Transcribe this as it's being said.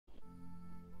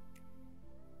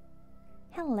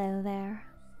Hello there.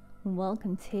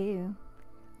 Welcome to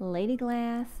Lady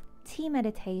Glass Tea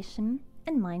Meditation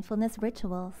and Mindfulness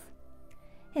Rituals.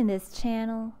 In this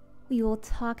channel, we will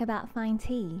talk about fine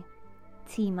tea,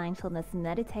 tea mindfulness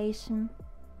meditation,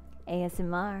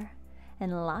 ASMR,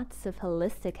 and lots of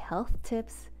holistic health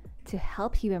tips to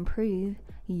help you improve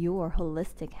your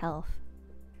holistic health.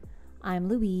 I'm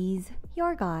Louise,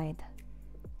 your guide,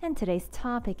 and today's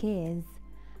topic is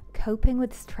coping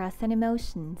with stress and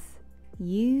emotions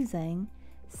using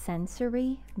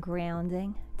sensory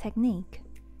grounding technique.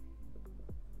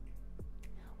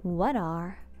 What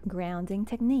are grounding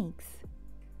techniques?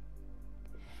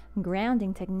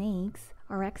 Grounding techniques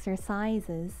are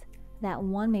exercises that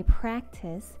one may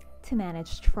practice to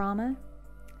manage trauma,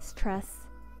 stress,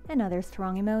 and other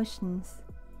strong emotions.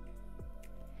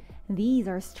 These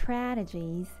are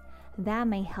strategies that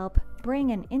may help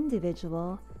bring an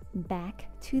individual back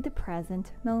to the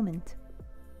present moment.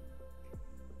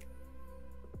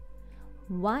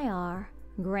 Why are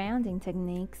grounding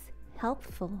techniques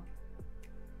helpful?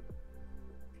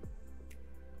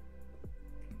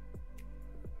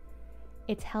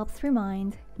 It helps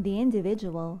remind the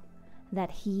individual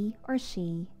that he or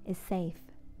she is safe.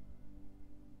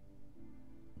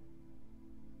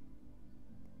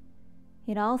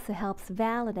 It also helps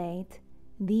validate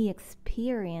the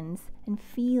experience and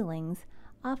feelings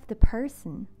of the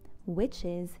person, which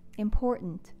is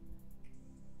important.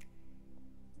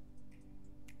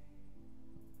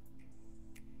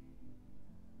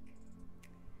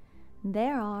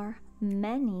 There are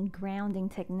many grounding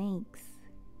techniques.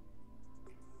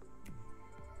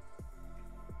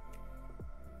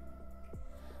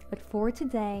 But for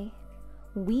today,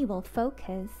 we will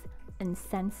focus on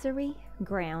sensory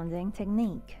grounding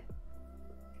technique.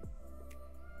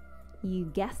 You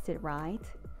guessed it right,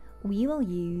 we will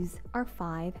use our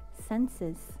 5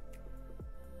 senses.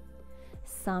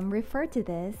 Some refer to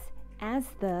this as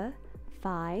the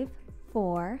 5,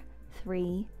 4,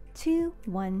 3, 2,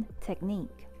 1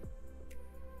 technique.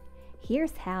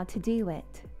 Here's how to do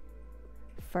it.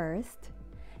 First,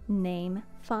 name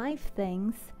 5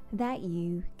 things that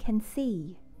you can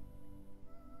see.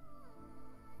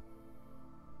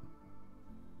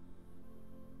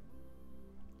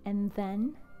 And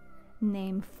then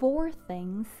name 4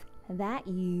 things that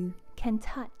you can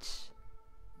touch.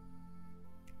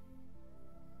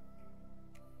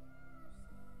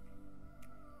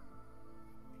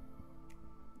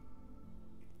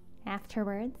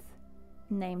 Afterwards,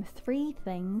 name 3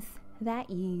 things that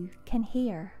you can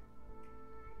hear.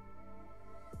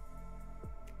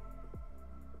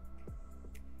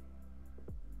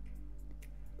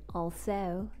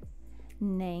 Also,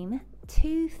 name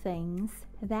 2 things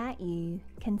that you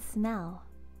can smell.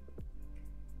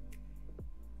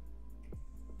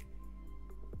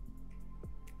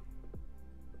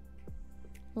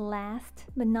 Last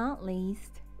but not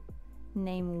least,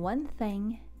 name 1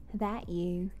 thing that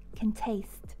you can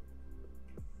taste.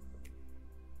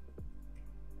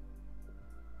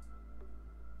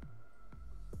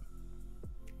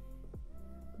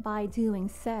 By doing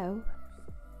so,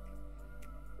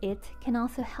 it can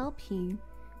also help you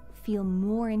feel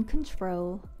more in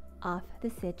control of the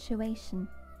situation.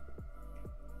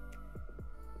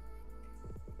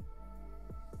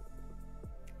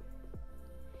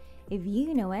 If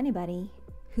you know anybody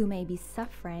who may be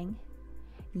suffering,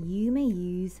 you may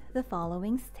use the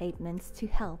following statements to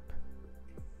help.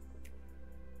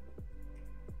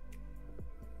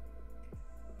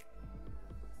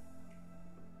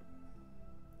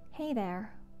 Hey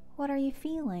there, what are you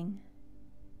feeling?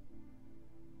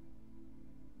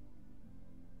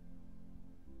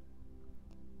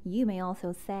 You may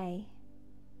also say,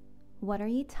 what are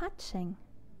you touching?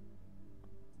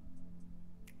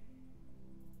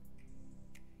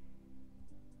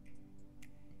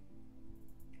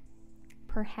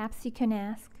 Perhaps you can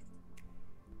ask,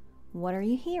 what are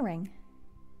you hearing?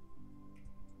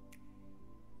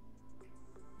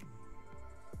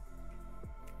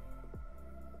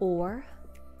 Or,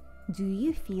 do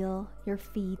you feel your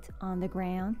feet on the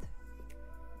ground?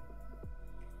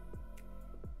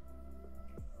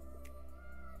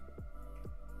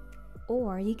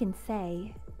 Or you can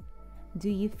say, do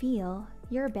you feel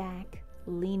your back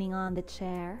leaning on the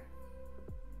chair?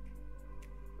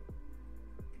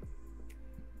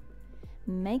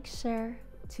 Make sure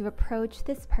to approach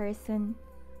this person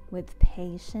with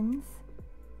patience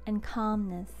and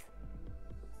calmness.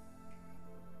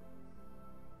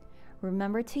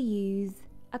 Remember to use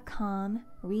a calm,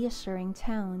 reassuring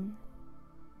tone.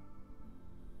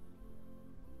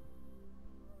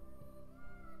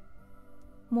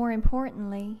 More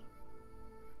importantly,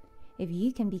 if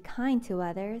you can be kind to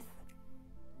others,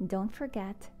 don't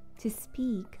forget to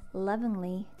speak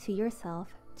lovingly to yourself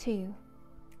too.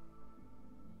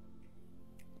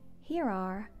 Here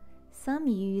are some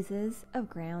uses of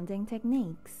grounding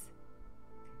techniques.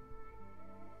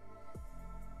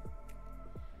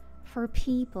 For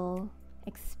people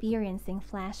experiencing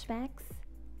flashbacks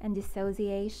and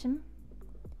dissociation,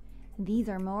 these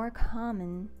are more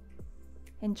common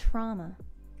in trauma,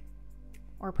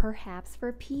 or perhaps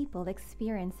for people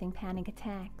experiencing panic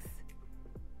attacks.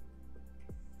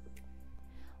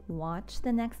 Watch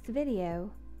the next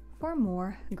video for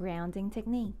more grounding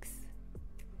techniques.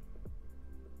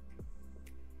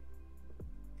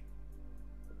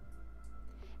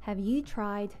 Have you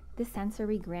tried the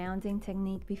sensory grounding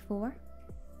technique before?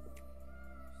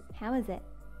 How is it?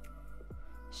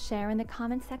 Share in the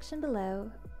comment section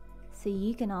below so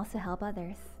you can also help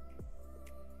others.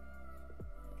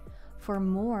 For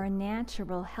more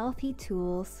natural, healthy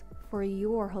tools for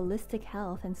your holistic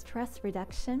health and stress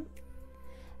reduction,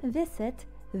 visit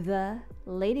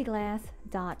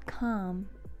theladyglass.com.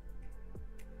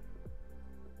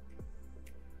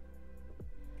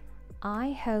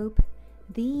 I hope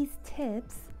these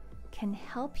tips can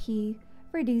help you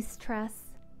reduce stress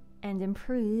and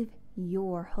improve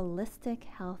your holistic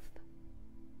health.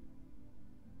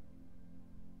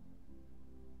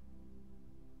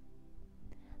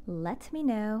 Let me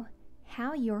know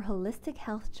how your holistic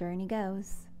health journey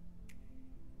goes.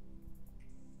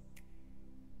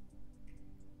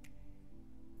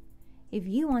 If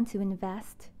you want to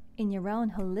invest in your own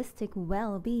holistic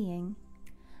well-being,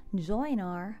 join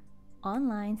our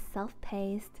online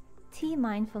self-paced Tea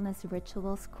Mindfulness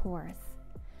Rituals course.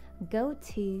 Go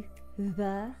to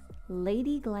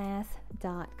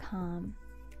theladyglass.com.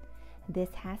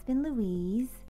 This has been Louise.